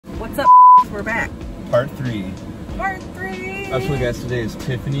We're back. Part 3. Part 3. Actually, guys, today is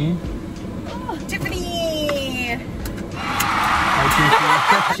Tiffany. Oh, Tiffany. Hi,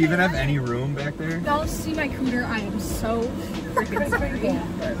 Tiffany. Does she even have any room back there? Y'all see my cooter? I am so freaking sorry.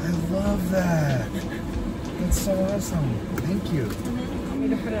 I love that. That's so awesome. Thank you. Want me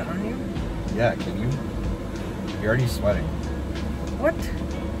to put it on you? Yeah, can you? You're already sweating. What?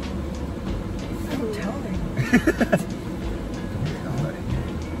 Don't tell me.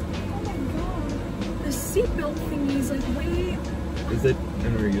 The seatbelt thingy is like way. Is it? I've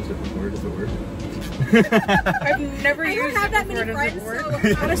never used it before. Does it work? I've never I used don't have it that before. many Does it friends, work?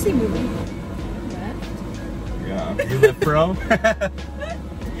 so honestly, moving. Yeah. You live pro?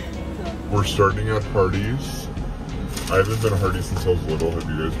 We're starting at Hardee's. I haven't been to Hardee's since I was little. Have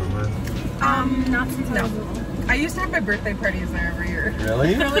you guys been there? Not since I was No. little. I used to have my birthday parties there every year.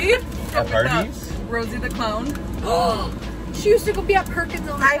 Really? Really? At Hardee's? Rosie the Clown. Oh, she used to go be at Perkins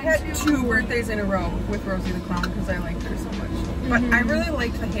all the I time had too. 2 birthdays in a row with Rosie the Clown because I liked her so much. But I really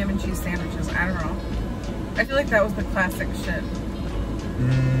liked the ham and cheese sandwiches. I don't know. I feel like that was the classic shit.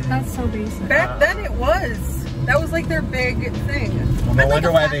 That's so basic. Back then it was. That was like their big thing. Well, no I'd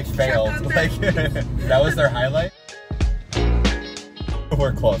wonder like why a they fact check failed. on Like, that was their highlight?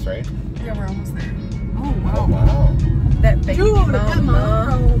 We're close, right? Yeah, we're almost there. Oh wow. Oh, wow. That baby Dude, that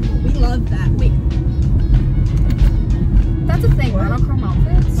monochrome. We love that. Wait. That's a thing, monochrome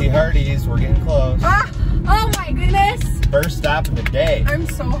outfits? See Hardee's, we're getting close. Ah! Oh my goodness! First stop of the day. I'm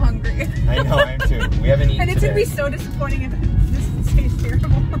so hungry. I know, I am too. We haven't eaten And it's gonna today. be so disappointing if this tastes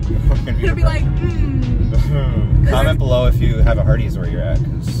terrible. It'll be like, Comment below if you have a Hardee's where you're at,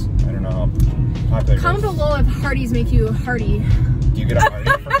 because I don't know how popular it is. Comment below if Hardee's make you hearty. Do you get a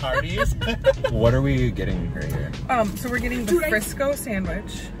Hardee from Hardee's? What are we getting right here? So we're getting the Frisco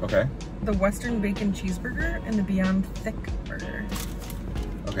sandwich, Okay. the Western bacon cheeseburger, and the Beyond Thick burger.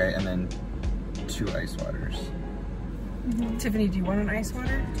 Okay, and then 2 ice waters. Tiffany, do you want an ice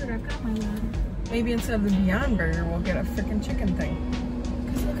water? Dude, I've got my one. Maybe instead of the Beyond burger, we'll get a freaking chicken thing.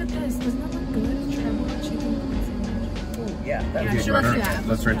 Cause look at this. Doesn't that look good? Treble chicken. Oh yeah, Yeah, that's sure, let's do that.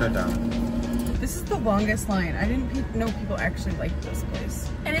 Let's write that down. This is the longest line. I didn't know people actually like this place.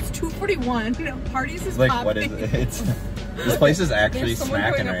 And it's $2.41. You know, Hardee's is Like, popping. what is it? It's, this place is actually There's someone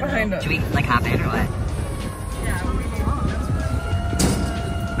smacking going up right behind now. us. Should we like hop in or what? Yeah, we're getting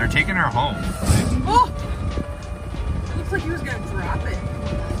on. They're taking her home. Oh! Looks like he was gonna drop it.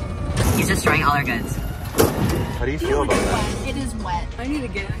 He's destroying all our goods. How do you feel about that? It is wet. I need to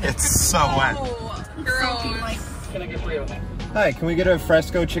get in. It's so wet. Oh, girl. Hi, can we get a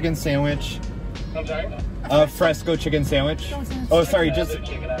fresco chicken sandwich? I'm sorry? A fresco chicken sandwich? Oh, sorry, just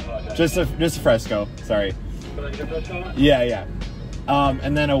a fresco. Sorry. Yeah.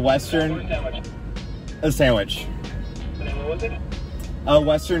 And then a western, a sandwich. And what was it? A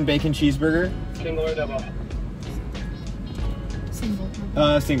western bacon cheeseburger. Single or double?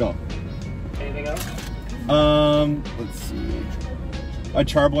 Single. Anything else? Let's see. A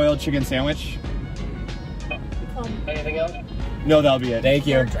charbroiled chicken sandwich. Anything else? No, that'll be it. Thank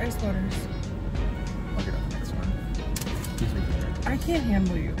you. Large ice waters. I'll get on the next one. Excuse me. I can't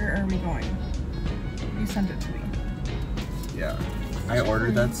handle you. Where are we going? You sent it to me. Yeah. I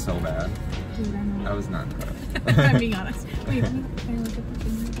ordered that so bad. Dude, I know. I was not impressed. I'm being honest. Wait, let me look at the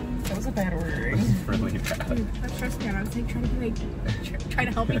thing. That was a bad ordering. It's really bad. Dude, that stressed me out. I was like trying to be like, trying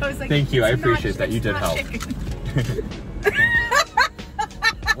to help you. I was like, Thank you. I it's not- appreciate that. You it's did not help. chicken.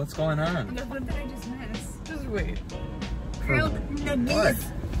 What's going on? Nothing that I just missed. Just wait. Grilled What? nuggets.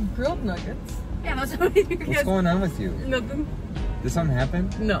 Grilled nuggets? Yeah, that's what you What's guys. going on with you? Nothing? Did something happen?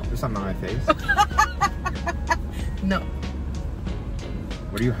 No. There's something on my face. No.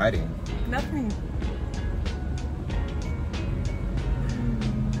 What are you hiding? Nothing.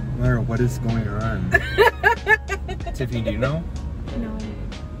 Lara, what is going on? Tiffany, do you know? No.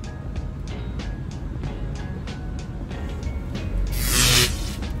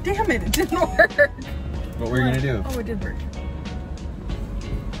 Damn it didn't work. What were you gonna do? Oh, it did work.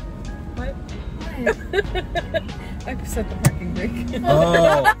 What? What? I set the parking brake.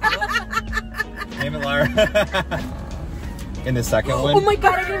 Oh! Damn it, Lara. In the second one? Oh my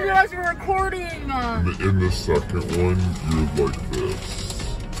god, I didn't realize we were recording. In the second one, you're like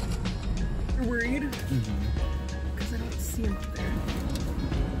this. You're worried? Because I don't see him up there.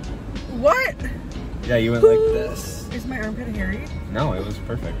 What? Yeah, you went like this. Is my armpit hairy? No, it was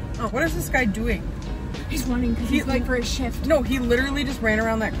perfect. Oh, what is this guy doing? He's running because he's late for his shift. No, he literally just ran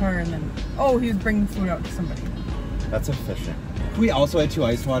around that car and then, oh, he was bringing food out to somebody. That's efficient. We also had 2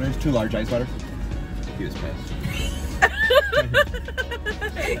 ice waters, 2 large ice waters. He was pissed.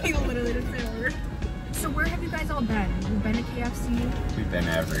 He literally didn't say a word. So where have you guys all been? We've been to KFC. We've been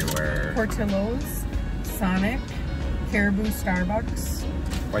everywhere. Portillo's, Sonic, Caribou, Starbucks.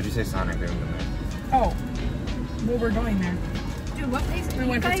 Why'd you say Sonic? We haven't been there. Oh, well, we're going there. Dude, what place? We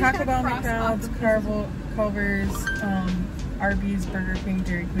went to Taco Bell, McDonald's, Culver's, Arby's, Burger King,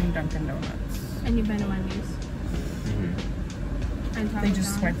 Dairy Queen, Dunkin' Donuts. And you've been to Wendy's. Mm-hmm. And They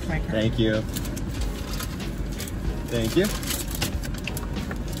just swiped my card. Thank you. Thank you.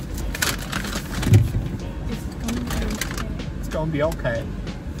 It's gonna be okay.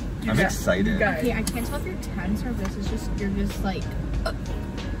 I'm excited. Okay, I can't tell if you're tense or if this is just, you're just like...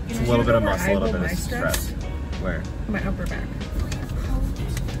 It's a little bit of muscle, a little bit my of stress. Where? My upper back.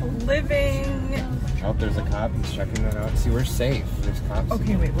 Living. Oh, there's a cop. He's checking that out. See, we're safe. There's cops.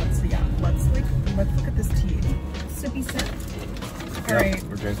 Okay, wait. Let's look at this tea. Sippy sip. All right.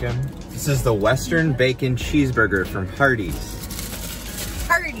 We're drinking. This is the Western Bacon Cheeseburger from Hardee's.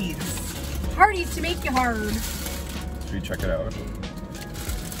 Hardee's to make you hard. Should we check it out?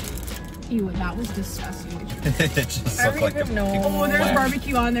 Ew, that was disgusting. It just I looked don't like even a know. big Oh, there's flash.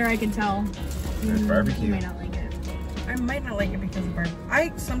 barbecue on there, I can tell. There's barbecue. You might not like it. I might not like it because of barbecue.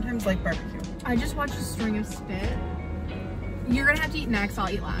 I sometimes like barbecue. I just watched a string of spit. You're gonna have to eat next, I'll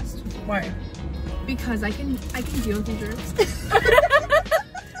eat last. Why? Because I can deal with the germs.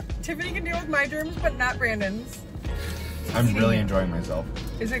 Tiffany can deal with my germs, but not Brandon's. I'm really enjoying myself.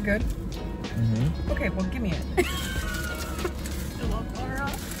 Is it good? Mm-hmm. Okay, well, give me it.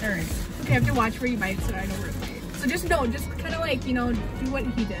 All right. Okay, I have to watch where you bite so I know where to bite. So just kind of like, you know, do what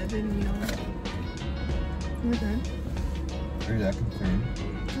he did and, you know. We're good. Are you that concerned?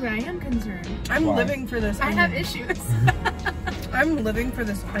 Dude, I am concerned. I'm Why? living for this I onion. have issues. I'm living for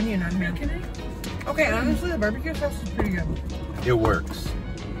this onion on here. Can I? Okay, honestly, the barbecue sauce is pretty good. It works.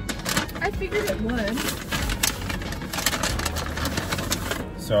 I figured it would.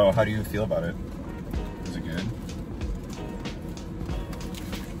 So, how do you feel about it? Is it good?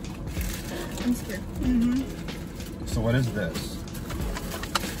 I'm scared. So, what is this?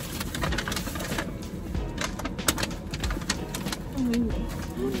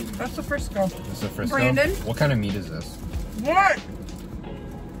 That's the Frisco. This is a Frisco? Brandon? What kind of meat is this? What?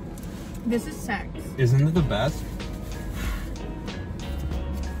 This is sex. Isn't it the best?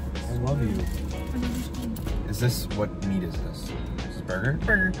 I love you. Is this, what meat is this? Is this burger?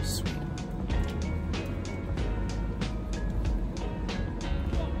 Burger. Sweet.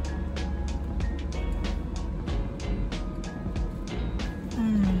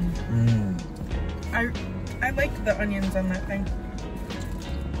 I liked the onions on that thing.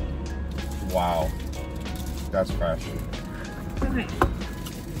 Wow. That's fresh. Okay. If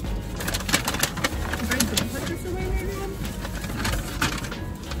I don't put this away right now,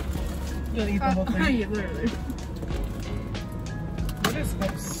 You'll eat the whole thing. yeah, literally. What is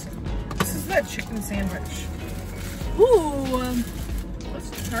this? This is that chicken sandwich. Ooh, what's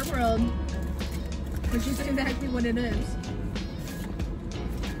Charworld? Which is exactly what it is.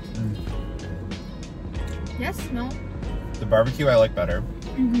 Yes, no. The barbecue I like better.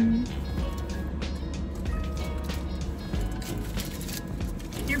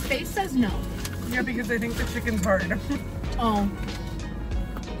 Your face says no. Yeah, because I think the chicken's hard. Oh.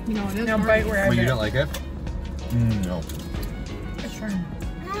 You know, it is Now hard. bite where I Wait, you bit. don't like it? No. It's trying.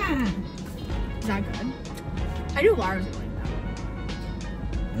 Is that good? I do largely like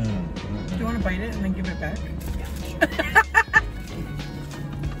that. Do you want to bite it and then give it back?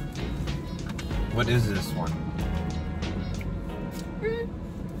 What is this one?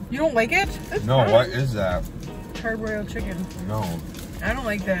 You don't like it? It's No, fine. what is that? Charbroiled chicken. No. I don't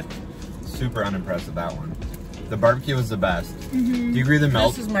like that. Super unimpressed with that one. The barbecue was the best. Do you agree the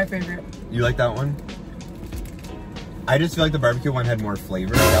melt? This is my favorite. You like that one? I just feel like the barbecue one had more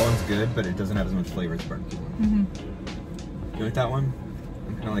flavor. That one's good, but it doesn't have as much flavor as the barbecue one. You like that one?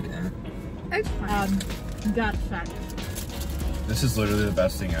 I'm kind of like, eh. It's fine. Got fact. This is literally the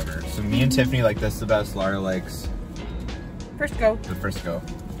best thing ever. So me and Tiffany like this the best. Laura likes Frisco. the Frisco.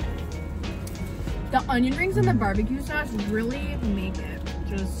 The onion rings and the barbecue sauce really make it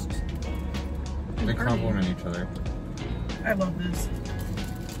just... They complement each other. I love this.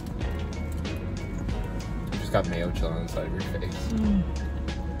 You just got mayo chilling on the side of your face.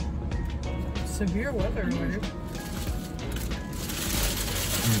 Severe weather alert.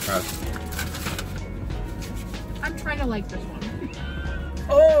 I'm impressed. I'm trying to like this one.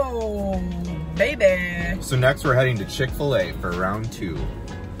 Oh, baby. So next we're heading to Chick-fil-A for round 2.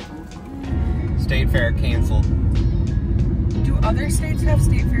 State fair canceled. Do other states have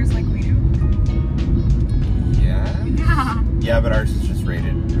state fairs like we do? Yeah? Yeah. Yeah, but ours is just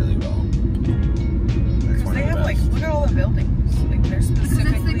rated really well. That's Because one they of the have like, best. look at all the buildings. Like they're That's the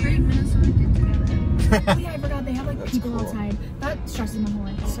specifically. great Minnesota get together. Oh, yeah, I forgot they have like That's people cool. outside. That stresses my whole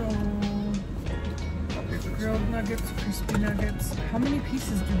life. So, grilled nuggets, crispy nuggets. How many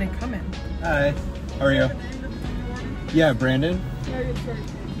pieces do they come in? Hi. How are you? Yeah, Brandon.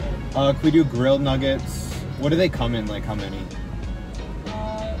 Can we do grilled nuggets? What do they come in? Like how many?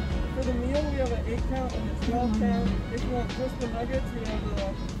 For the meal, we have an 8 count and a 12 count. If you want just the nuggets, we have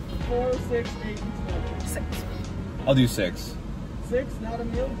the 4, 6, 8, and 12. 6. I'll do 6. 6, not a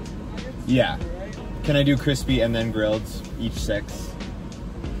meal, just the nuggets? Yeah. Right. Can I do crispy and then grilled? Each 6.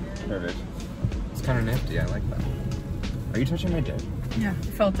 Perfect. It's kind of nifty. I like that. Are you touching my dick? Yeah, I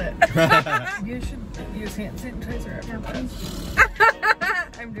felt it. You should use hand sanitizer after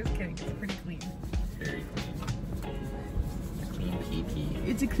that. I'm just kidding. It's pretty clean. Very clean. Clean pee-pee.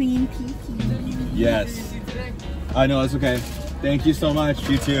 It's a clean pee-pee. Yes. I know, it's okay. Thank you so much.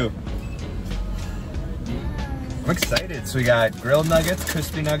 You too. I'm excited. So we got grilled nuggets,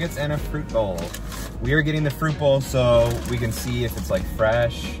 crispy nuggets, and a fruit bowl. We are getting the fruit bowl so we can see if it's like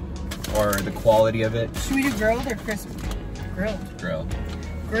fresh or the quality of it. Should we do grilled or crispy? Grilled. Grilled.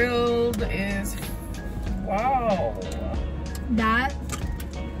 Grilled is, wow. That,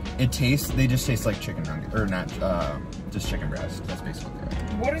 It tastes, they just taste like chicken nugget, or not, just chicken breast. That's basically what they are.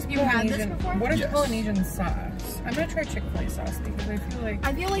 What is You had this Polynesian? before? What is Yes. Polynesian sauce? I'm gonna try Chick-fil-A sauce because I feel like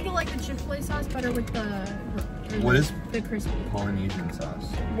I feel like you like the Chick-fil-A sauce better with the What is the crispy. Polynesian sauce?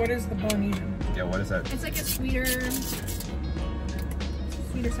 what is the Polynesian? Yeah, what is that? It's like a sweeter sauce.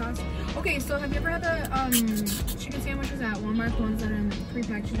 Okay, so have you ever had the chicken sandwiches at Walmart, the ones that are in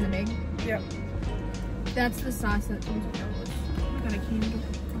pre-packaged in the bag? Yep. That's the sauce that comes with those. Oh my god, I can't even get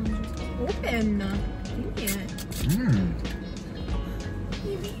the Polynesian sauce open. Dang it. Mmm.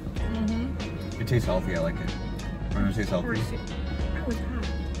 Mm-hmm. It tastes healthy. I like it. When it tastes healthy. That was hot.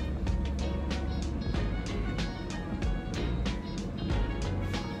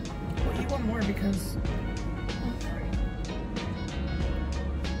 We'll eat one more because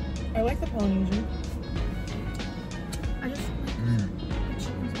I like the Polynesian. I just like Mm. the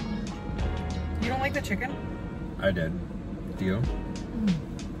chicken so much. You don't like the chicken? I did. Do you?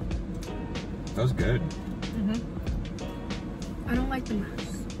 That was good. Mm-hmm. I don't like the mash.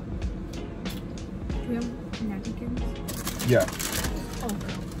 Do we have napkins? Yeah. Oh,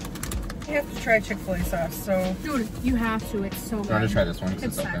 You have to try Chick-fil-A sauce. So, dude, you have to. It's so good. I'm gonna try this one because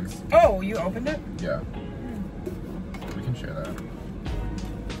It's it's open. sex. oh, you opened it? Yeah. We can share that.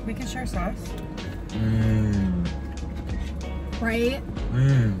 We can share sauce. Mmm. Right?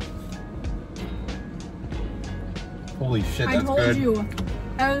 Mmm. Holy shit, I that's told good. you.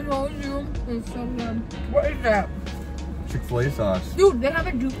 I told you. It's so good. What is that? Chick-fil-A sauce. Dude, they have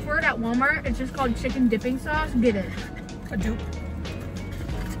a dupe for it at Walmart. It's just called chicken dipping sauce. Get it. A dupe.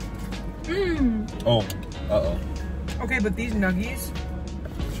 Mmm. Oh. Uh-oh. Okay, but these nuggies.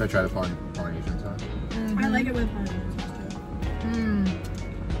 Should I try the Polynesian sauce? I like it with Polynesian sauce too. Mmm.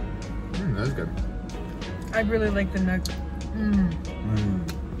 Mmm, that is good. I really like the nug. Mmm. Mmm.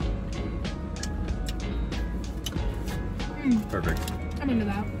 Mm, Perfect. I'm into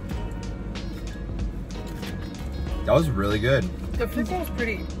that. That was really good. The fruit bowl is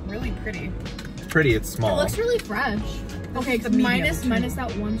really pretty. It's pretty, it's It small. looks really fresh. Okay, is the medium, minus too.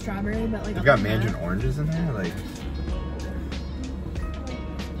 that one strawberry, but like They've got other than mandarin that- oranges in there, like.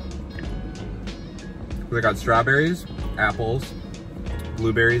 They got strawberries, apples,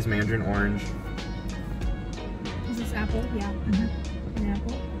 blueberries, mandarin orange. Is this apple? Yeah. An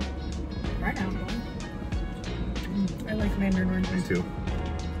apple. Right apple. I like mandarin Me oranges. too.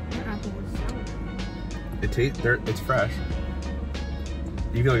 That apple was sour. It tastes, it's fresh.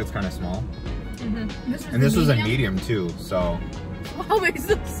 You feel like it's kind of small. And the this was a medium too, so. Oh, it's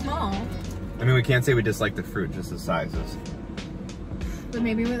so small. I mean, we can't say we dislike the fruit, just the sizes. But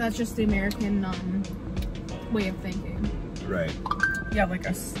maybe that's just the American way of thinking. Right. Yeah, like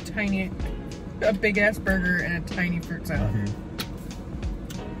a big ass burger and a tiny fruit salad.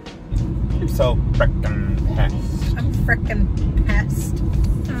 I'm so frickin' pissed. I'm frickin' pissed.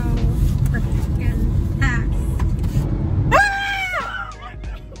 So freaking fast.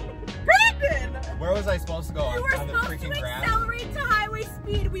 Brandon! Where was I supposed to go? We were On the supposed freaking to grass? accelerate to highway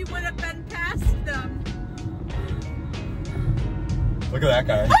speed. We would have been past them. Look at that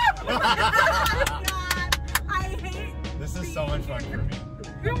guy. God, I hate. This is so much fun for me.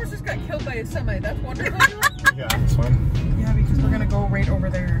 We almost just got killed by a semi. That's wonderful. Yeah, this one. Yeah, because we're gonna go right over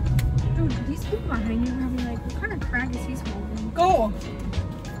there. Dude, these people behind you are probably like, what kind of crack is he smoking? Go!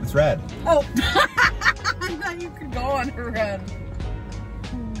 It's red. Oh! I thought you could go on a run.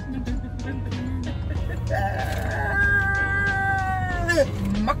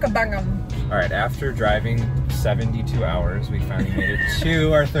 Muckabangum. All right, after driving 72 hours, we finally made it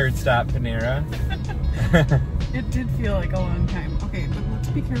to our third stop, Panera. It did feel like a long time. Okay, but let's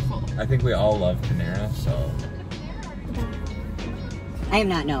be careful. I think we all love Panera, so. I am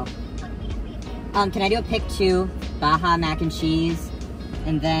not, no. Can I do a pick 2 Baja mac and cheese,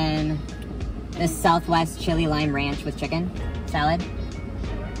 and then the Southwest chili lime ranch with chicken salad?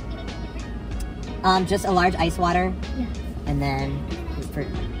 Just a large ice water. Yeah. And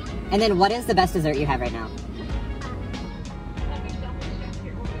then what is the best dessert you have right now?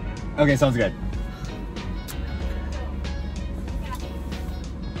 Okay, sounds good.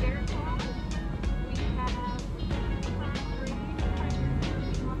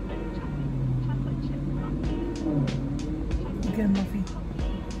 Get a muffy.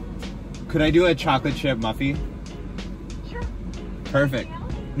 Could I do a chocolate chip muffy? Sure. Perfect.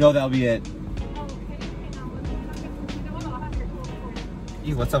 No, that'll be it.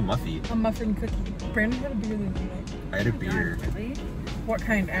 Ew, what's a muffy? A muffin cookie. Brandon had a beer the other night. I had a beer. Really? What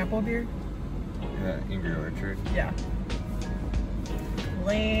kind? Apple beer? Angry Orchard. Yeah.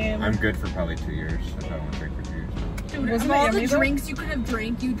 Lame. I'm good for probably 2 years. If I won't drink for 2 years. Dude, Wasn't of it all yummy, the though? drinks you could have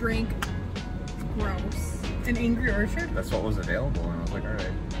drank, you drank gross. An Angry Orchard? That's what was available, and I was like, all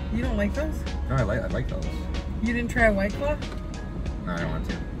right. You don't like those? No, I like those. You didn't try a White Claw? No, I don't want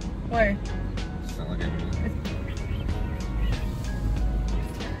to. Why? Just don't look at me.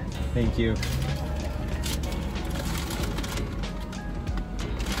 Thank you.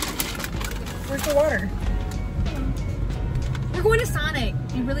 Where's the water? We're going to Sonic.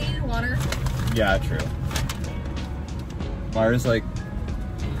 You really need water? Yeah, true. Mara's like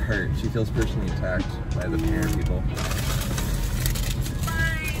hurt. She feels personally attacked by the Panera people.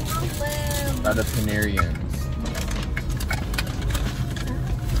 Fine, I'll live. By the Panerians.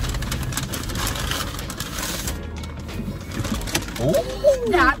 Oh,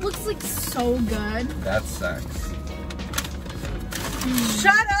 That looks like so good. that sucks.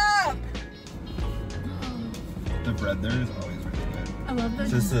 Shut up! The bread there is always really good. I love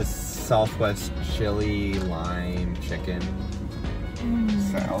This this. is the Southwest chili lime chicken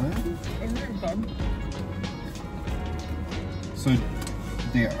salad. Isn't it good? So,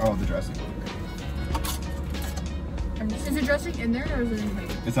 the dressing. Is the dressing in there or is it in the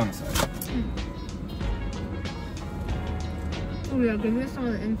It's on the side. Oh yeah, give me some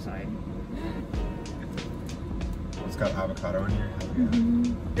of the inside. It's got avocado in here. Hell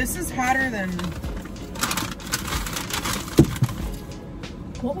yeah. This is hotter than...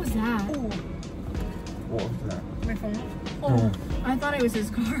 What was that? Ooh, What was that? my phone. Oh, I thought it was his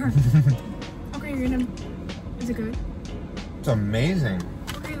car. Okay, you're gonna... Is it good? It's amazing.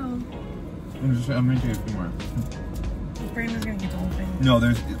 Okay, I'm gonna take a few more. Brandon's gonna eat the whole thing. No,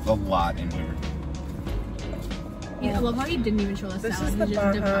 there's a lot in here. yeah, I love how he didn't even show the This salad. is the He's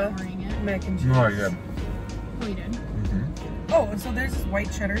just Baja devouring it. mac and cheese. Oh, yeah. Oh, he did. Oh, and so there's this white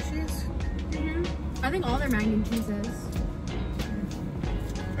cheddar cheese. I think all their mac and cheese is.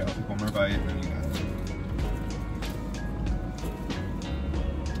 Okay, I'll take one more bite and then you got it.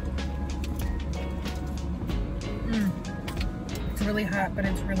 It's really hot, but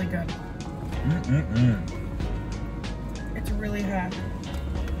it's really good. It's really hot,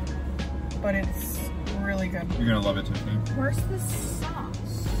 but it's really good. You're gonna love it, Tiffany. Where's the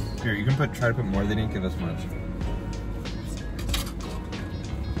sauce? Here, you can try to put more. They didn't give us much.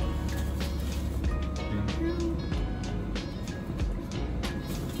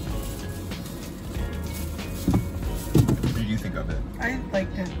 What did you think of it? I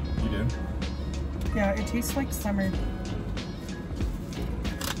liked it. You did? Yeah, it tastes like summer.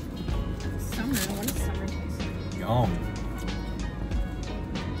 Summer. What does summer taste like? Yum.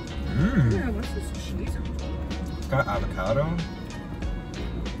 Mmm. Yeah, what's this cheese on? It's got avocado.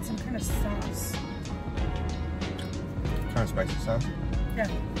 Some kind of sauce. Kind of spicy sauce. Yeah.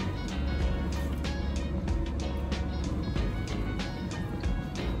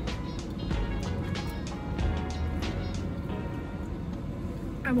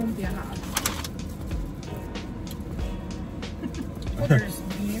 I won't be a hot. Oh, there's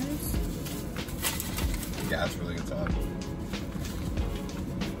beans. Yeah, it's really good sauce.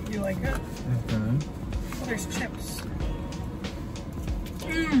 You like it? Mm-hmm. Oh, there's chips.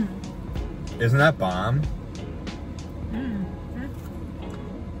 Isn't that bomb?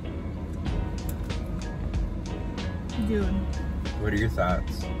 Dude. What are your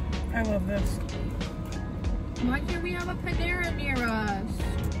thoughts? I love this. Why can't we have a Panera near us?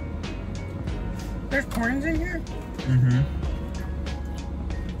 There's corns in here? Mm-hmm.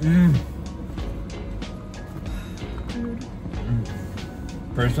 Mmm. Dude.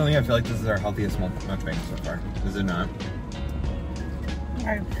 Personally, I feel like this is our healthiest mukbang so far. Is it not?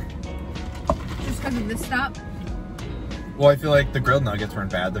 I, Just because of this stop? Well, I feel like the grilled nuggets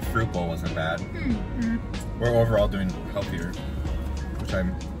weren't bad. The fruit bowl wasn't bad. We're overall doing healthier, which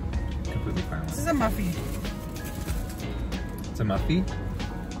I'm completely fine This with. is a muffy. It's a muffy?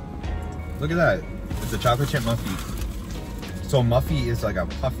 Look at that. It's a chocolate chip muffy. So muffy is like a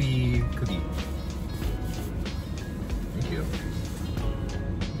puffy cookie. Thank you.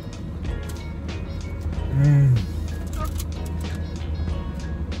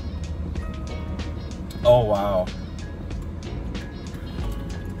 Oh, wow.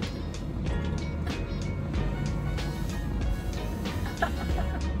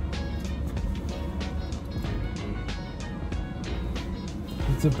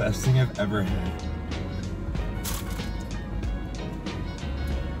 It's the best thing I've ever had.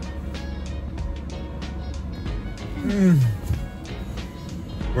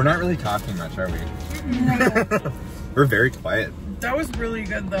 We're not really talking much, are we? No. We're very quiet. That was really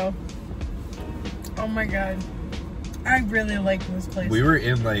good though. Oh my god. I really like this place. We were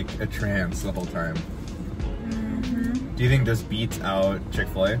in like a trance the whole time. Do you think this beats out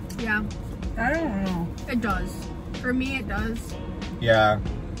Chick-fil-A? Yeah, I don't know. it does. For me, it does. Yeah.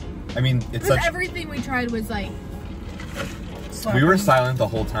 I mean, it's Because such... everything we tried was like, We were silent the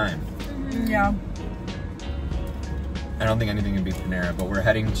whole time. Yeah. I don't think anything can beat Panera, but we're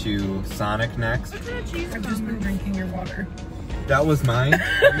heading to Sonic next. what kind of cheese I've just been drinking your water. That was mine.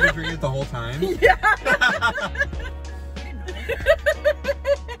 Have you been drinking it the whole time? Yeah.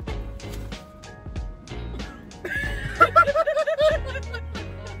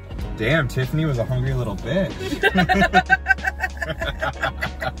 Damn, Tiffany was a hungry little bitch.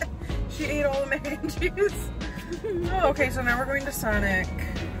 She ate all the mac and cheese. Oh, okay, so now we're going to Sonic.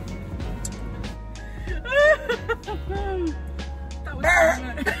 That was so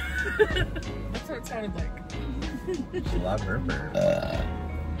good. That's what it sounded like. She loved her burp.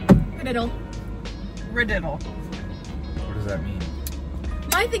 Riddle. Rididdle. What does that mean?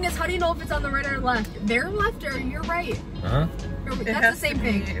 My thing is, how do you know if it's on the right or left? Their left or you're right? Huh? Or, It that's has the same to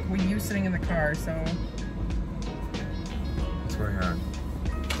be thing. with you sitting in the car, so. What's going on?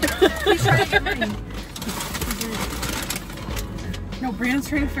 He's trying to get money. No, Brandon's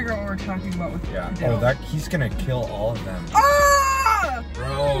trying to figure out what we're talking about with Yeah. Rididdle. Oh, that he's gonna kill all of them. Ah!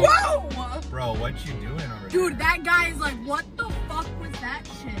 Bro. Whoa! Bro, what you doing over there? Dude, that guy is like, what the fuck was that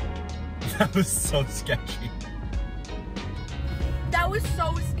shit? That was so sketchy. That was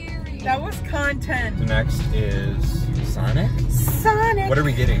so scary. That was content. The next is Sonic? Sonic! What are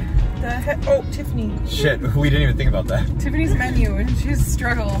we getting? The heck? Oh, Tiffany. Shit, we didn't even think about that. Tiffany's menu, and she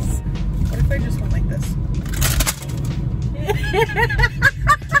struggles. What if I just went like this?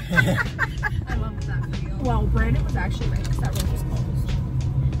 I love that video. Wow, Brandon was actually right because that road was closed.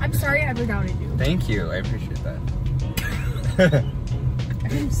 I'm sorry I ever doubted you. Thank you, I appreciate that.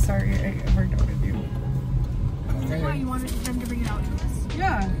 I'm sorry I ever doubted you. Why, you wanted them to bring it out to us?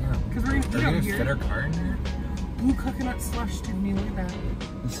 Yeah, because we're Are we gonna eat gonna out fit here. our car in here? Blue coconut slush, Tiffany, look at that.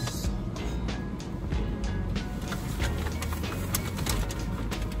 This is so...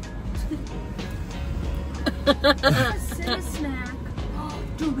 Cinna snack.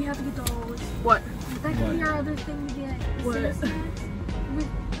 Dude, we have to get those. What? That could be our other thing to get. What? Cinna snacks.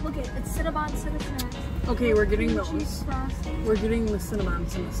 Look at it's Cinnabon Cinna snacks. Okay, we're getting Cream cheese those. frosting. We're getting the Cinnamon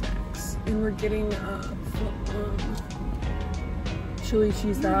Cinna snacks. And we're getting chili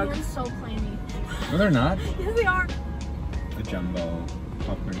cheese Your dog. hands so clammy. No, they're not. Yes, they are. The jumbo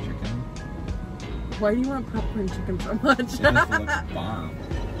popcorn chicken. Why do you want popcorn chicken so much? It just looks bomb.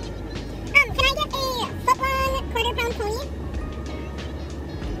 Can I get a foot-long quarter-pound pony?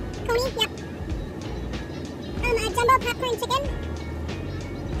 Pony, yep. A jumbo popcorn chicken.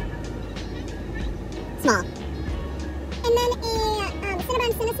 Small. And then a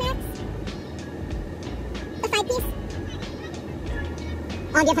Cinnabon Cinna Snacks. A 5-piece.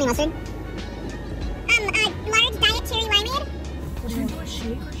 Oh, do you have honey mustard? A large diet cherry limeade. Should I do a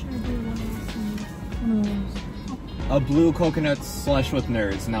shake or should I do one of those things? A blue coconut slush with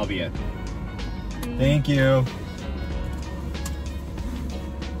nerds, and that'll be it. Thank you.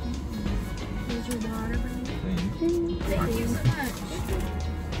 Here's your water, Brandon. Thank you. Thank you so much.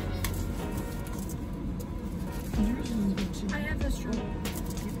 I have this straw.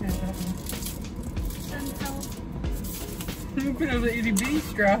 Send help. You could have the itty bitty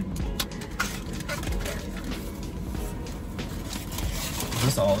straw. Is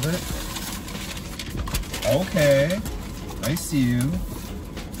this all of it? Okay. I see you.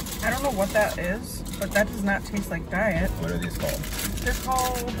 I don't know what that is, but that does not taste like diet. What are these called? They're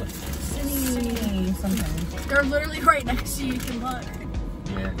called Cinny something. They're literally right next to you. You can look.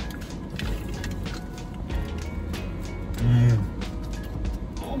 Yeah.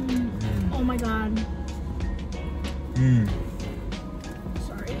 Oh my god. Mmm.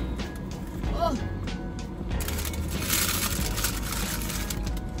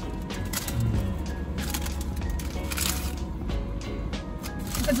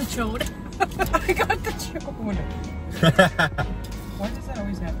 It's a chode. I got the chode. Why does that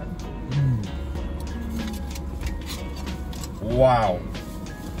always happen? Wow.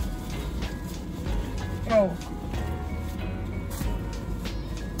 Oh.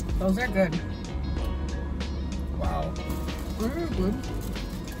 Those are good. Wow. They're good.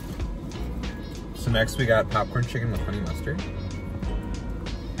 So next we got popcorn chicken with honey mustard.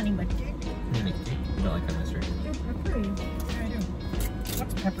 Honey mustard? You don't like honey mustard? They're peppery. Yeah, I do.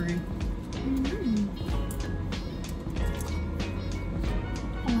 What's peppery?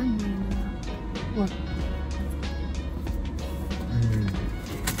 Oh, I'm reading that. What?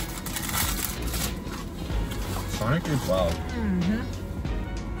 Sonic is wild. Mm-hmm.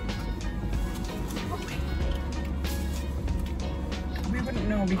 We wouldn't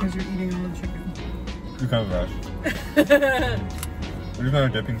know because you're eating all the chicken. You kind of rush. We're just gonna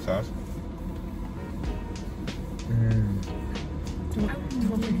dipping sauce.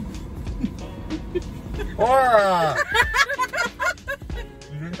 Aura!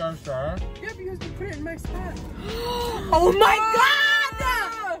 You think I'm star? Yeah, because you put it in my spot. Oh my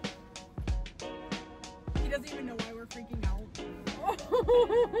god! He doesn't even know why we're freaking out.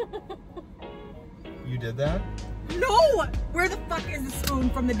 You did that? No! Where the fuck is the spoon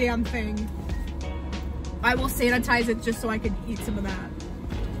from the damn thing? I will sanitize it just so I can eat some of that.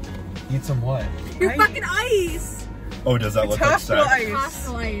 Eat some what? Your Ice. fucking ice! Oh, does that It's look like hospital sex? ice.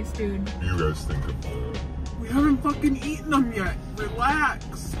 Hostile ice, dude. What do you guys think of that? We haven't fucking eaten them yet.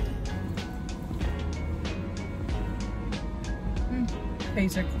 Relax.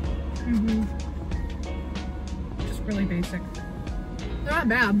 Basic. Just really basic. They're not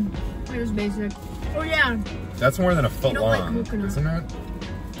bad. They're just basic. Oh yeah. That's more than a foot You don't like long, coconut. isn't it?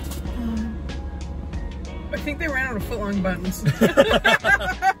 I think they ran out of footlong buttons. I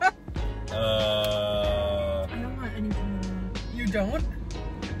don't want anything of that. You don't?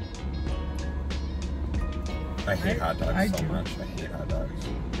 I hate hot dogs I so do. much. I hate hot dogs.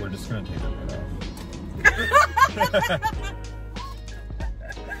 We're just gonna take them right off.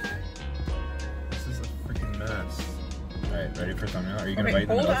 This is a freaking mess. Alright, ready for thumbnail? Are you gonna Okay, bite in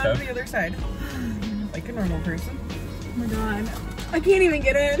the hold middle, on to Steph? the other side. Like a normal person. Oh my god. I can't even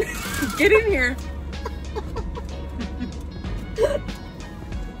get in. Get in here.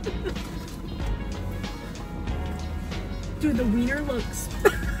 Dude, the wiener looks...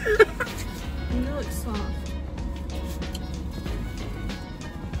 wiener looks soft.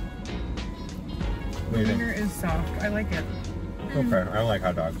 What do you think? Wiener is soft. I like it. Okay, I don't like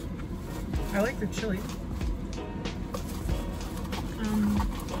hot dogs. I like the chili.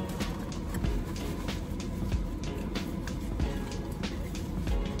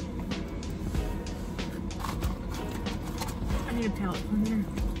 I need a palate cleanser. You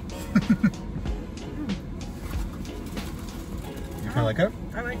kinda like it?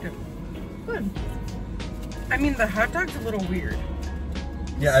 I like it. Good. I mean, the hot dog's a little weird.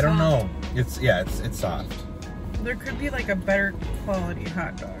 Yeah, I don't know. It's soft. There could be like a better quality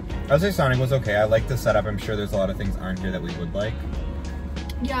hot dog. I would say Sonic was okay. I like the setup. I'm sure there's a lot of things on here that we would like.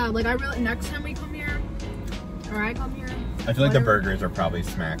 Yeah, like I really, next time we come here, or I come here. I feel like the burgers are probably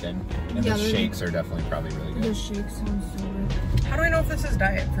smacking. And Yeah, the they're- shakes are definitely probably really The good. shake sounds so good. How do I know if this is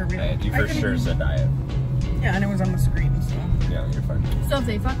diet for real? Diet. You I for can- sure said diet. Yeah, and it was on the screen, so. Yeah, you're fine. So if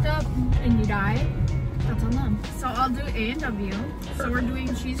they fucked up and you die, that's on them. So I'll do A and W. So we're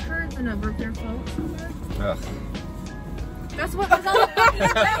doing cheese curds and a birthday float. Ugh. That's what was on the fucking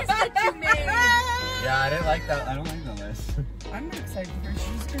list that you made. Yeah, I didn't like that. I don't like the list. I'm excited for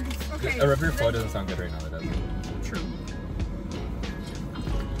cheese curds. Okay. A rip your flow doesn't sound good right now, it doesn't. True.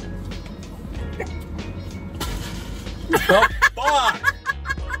 Oh, fuck!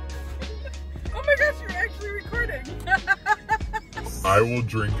 Oh my gosh, you're actually recording. I will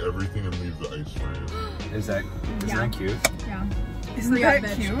drink everything and leave the ice for you. Is that cute? Yeah. Isn't Yeah, that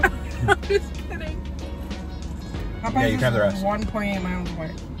bitch. cute? I'm just kidding. Yeah, you can have the rest. 1.8 miles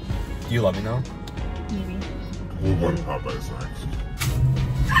away. Do you love me now? Maybe. We'll go to Popeyes next.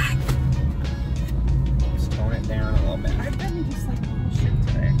 Just tone it down a little bit. I've been just like shit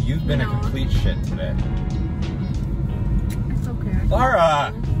today. You've been a No. complete shit today. It's okay.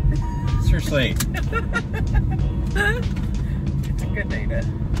 Laura! Seriously. It's a good day to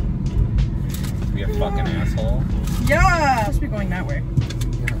Be a fucking asshole. Yeah! Supposed to be going that way.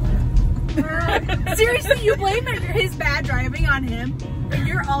 Seriously, you blame his bad driving on him, and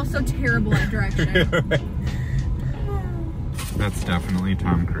you're also terrible at direction. That's definitely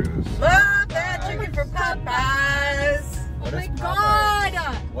Tom Cruise. Love that chicken from Popeyes! What Oh is my Popeye?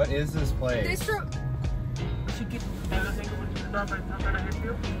 god! What is this place? This Chicken.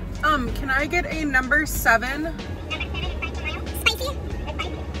 Can I get a number 7? Spicy?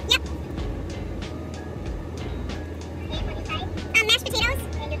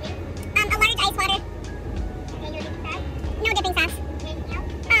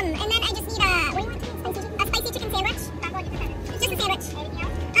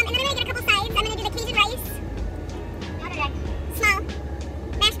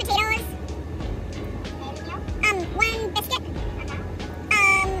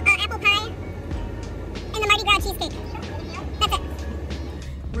 cheesecake. That's it.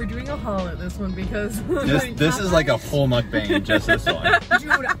 We're doing a haul at this one because This is like a full mukbang in just this one.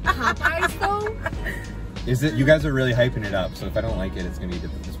 Dude, Popeyes though? Is it? You guys are really hyping it up, so if I don't like it, it's gonna be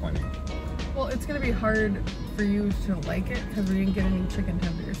disappointing. well, it's gonna be hard for you to like it because we didn't get any chicken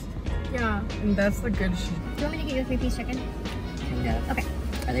tenders, Yeah. and that's the good shit. Do you want me to get you a 3-piece chicken? Okay.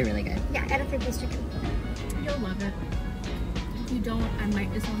 Are they really good? Yeah, add a 3-piece chicken. You'll love it. If you don't, I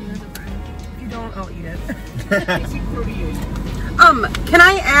might disown you as a friend. If you don't, I'll eat it. Easy 38. Can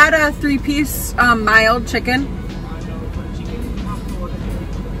I add a 3-piece mild chicken?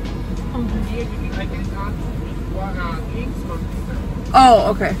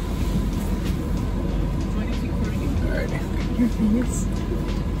 Oh, okay.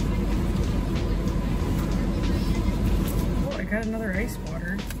 Oh, I got another ice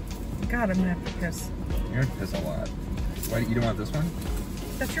water. God, I'm gonna have to piss. You're gonna piss a lot. Why you don't want this one?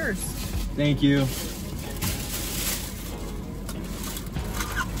 That's yours. Thank you.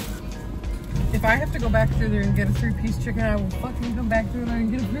 If I have to go back through there and get a 3-piece chicken, I will fucking come back through there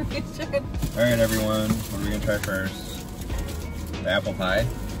and get a 3-piece chicken. All right, everyone. What are we gonna try first? The apple pie.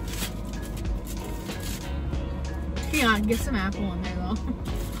 Yeah, get some apple in there though.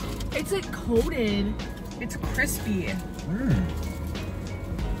 It's like coated. It's crispy. Mmm.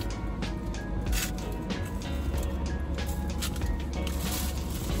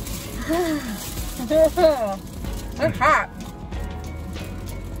 That's hot.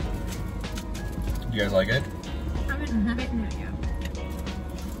 You guys like it? I haven't bitten it yet.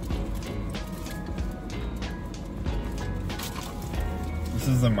 This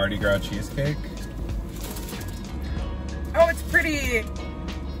is the Mardi Gras cheesecake. Oh, it's pretty.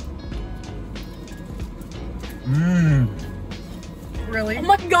 Mmm. Really? Oh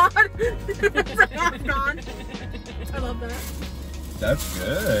my god! It's half gone. I love that. That's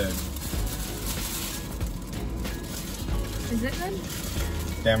good. Is it good?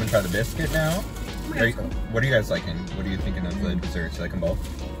 Okay, I'm gonna try the biscuit now. Oh my Are you- God. what are you guys liking? What are you thinking of the desserts? You like them both?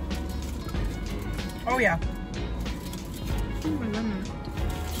 Oh yeah. Oh my goodness.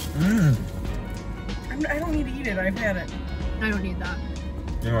 Mmm. I don't need to eat it. I've had it. I don't need that.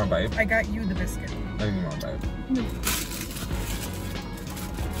 You want a bite? I got you the biscuit. I think you want a bite. No.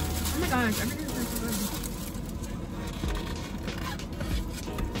 Oh my gosh, everything's so good.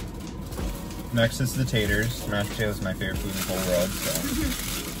 Next is the taters. Mashed potatoes is my favorite food in the whole world, so.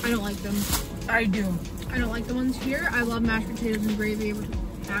 I don't like them. I do. I don't like the ones here. I love mashed potatoes and gravy with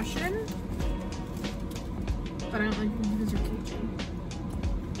passion. But I don't like them because they're Cajun.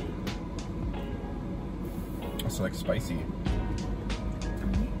 Also like spicy.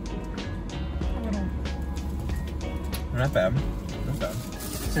 A little. Not bad. Not bad.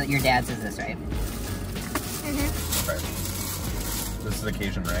 So your dad's is this, right? Okay. This is the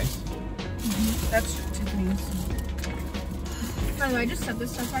Cajun rice. That's Tiffany's. By the way, I just set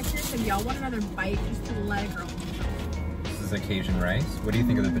this stuff back here, so if y'all want another bite, just to let it grow. This is the Cajun rice. What do you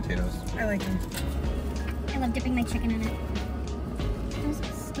think of the potatoes? I like them. I love dipping my chicken in it. Those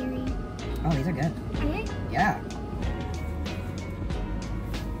are scary. Oh, these are good. Are they? Yeah.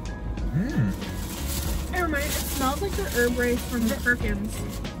 Mmm. It smells like the herb rice from Perkins.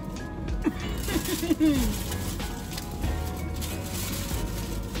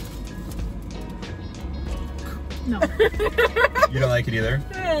 No. You don't like it either?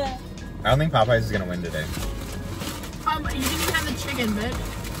 I don't think Popeyes is gonna win today. You didn't even have the chicken, bitch.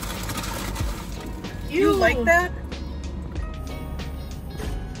 You like that?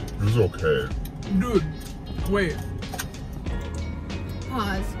 This is okay. Dude, wait.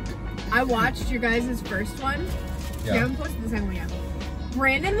 Pause. I watched your guys' first one. You haven't posted the second one yet.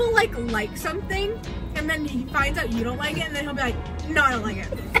 Brandon will like something, and then he finds out you don't like it, and then he'll be like, no, I don't like it.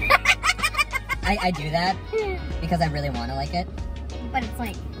 I do that because I really want to like it. But it's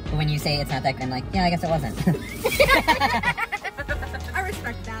like... But when you say it's not that good, I'm like, yeah, I guess it wasn't. I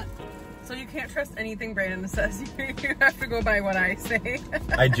respect that. So you can't trust anything Brandon says. You have to go by what I say.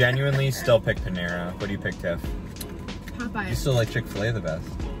 I genuinely still pick Panera. What do you pick, Tiff? Popeye. You still like Chick-fil-A the best.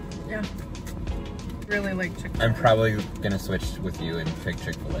 Yeah. Really like Chick-fil-A. I'm probably gonna switch with you and pick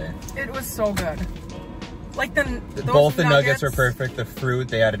Chick-fil-A. It was so good. Like Both the nuggets were perfect. The fruit,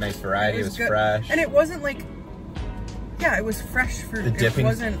 they had a nice variety. It was good. fresh. And it wasn't like, yeah, it was fresh fruit. The dipping, it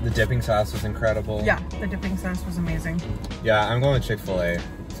wasn't, the dipping sauce was incredible. yeah, the dipping sauce was amazing. Yeah, I'm going with Chick-fil-A.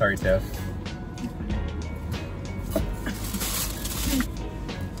 Sorry, Tiff.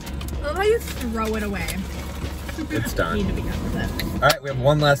 I love how you throw it away. It's done. Need to be done with it. All right, we have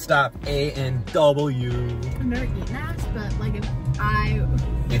one last stop. A&W. I've never eaten ass, but like if I...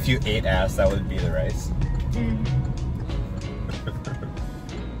 If you ate ass, that would be the rice.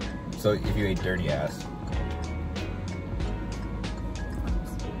 So if you ate dirty ass.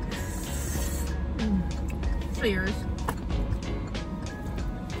 actually yours.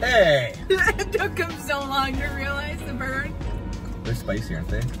 Hey! It took him so long to realize the bird. They're spicy, aren't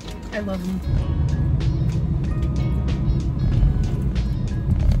they? I love them.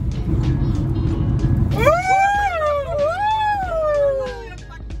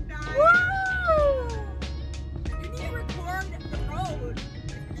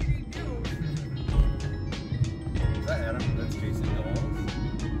 Is that Adam? That's Jason Knowles?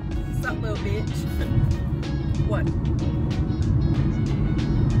 What's up, little bitch? What?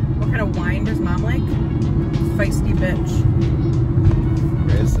 What kind of wine does mom like? Feisty bitch.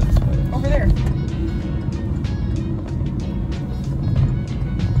 Where is this place? Over there.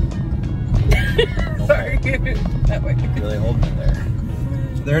 Sorry. That way. Really holding it there.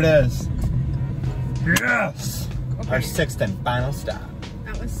 There it is. Yes! Okay. Our 6th and final stop.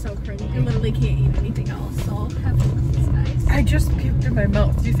 That was so cringy. I literally can't eat anything else, so I'll have these guys. I just puked in my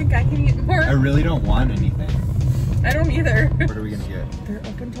mouth. Do you think I can eat more? I really don't want anything. I don't either. What are we gonna get? They're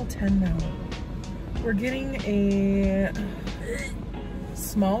open till 10 now. We're getting a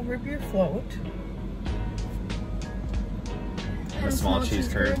small root beer float. And a small cheese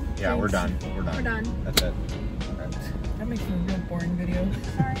curd. Yeah, we're done. We're done. We're done. That's it. That makes me a real boring video.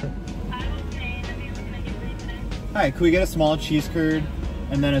 Hi, could we get a small cheese curd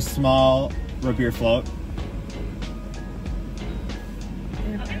and then a small root beer float?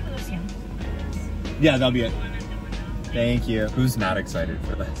 Yeah, that'll be it. Thank you. Who's not excited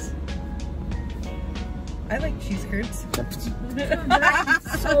for this? I like cheese curds.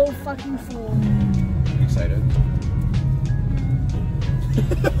 So fucking full. You excited?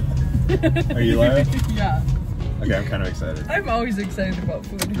 Are you, Lara? Yeah. Okay, I'm kind of excited. I'm always excited about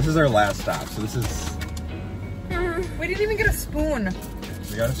food. This is our last stop, so this is... We didn't even get a spoon.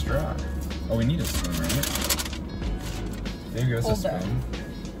 We got a straw. Oh, we need a spoon, right? Maybe give us Hold a that. spoon.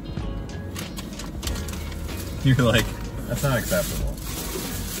 You're like, that's not acceptable.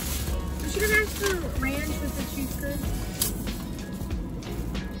 We should have asked for ranch with the cheese curd.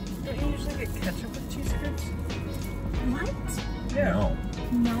 Don't you usually get ketchup with cheese curds? What? Yeah. No.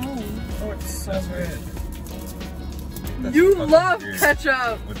 No. Oh, it's so That's good. weird. That's You fucking love weird.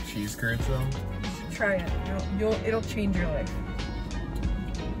 ketchup. With cheese curds, though? Try it. It'll change your life.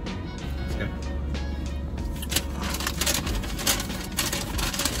 It's good.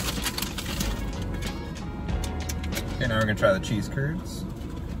 Okay, now we're gonna try the cheese curds.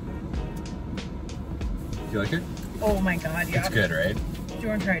 Do you like it? Oh my god, yeah. It's good, right? Do you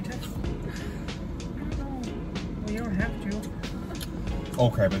want to try it, Tess? Well, you don't have to.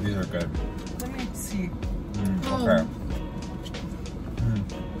 Okay, but these are good. Let me see. Okay.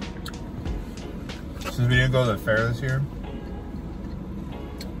 Since we didn't go to the fair this year,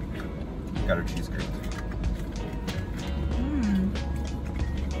 got our cheese curds.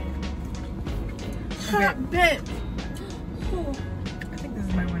 Hot bit. Oh, I think this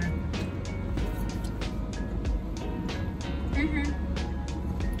is my winner. I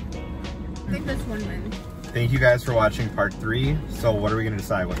think this one wins. Thank you guys for watching part 3. So what are we gonna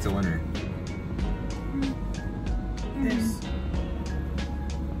decide? What's the winner? This.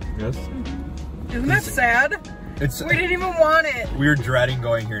 Yes? Isn't that sad? It's. We didn't even want it. We were dreading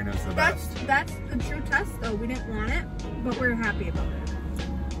going here and it was the best. That's the true test though. We didn't want it, but we're happy about it.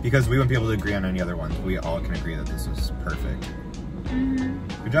 Because we wouldn't be able to agree on any other ones. We all can agree that this was perfect.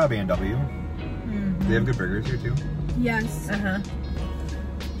 Good job, A&W. They have good burgers here too. Yes. Uh-huh.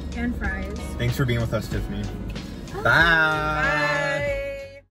 And fries. Thanks for being with us, Tiffany. Bye. Bye.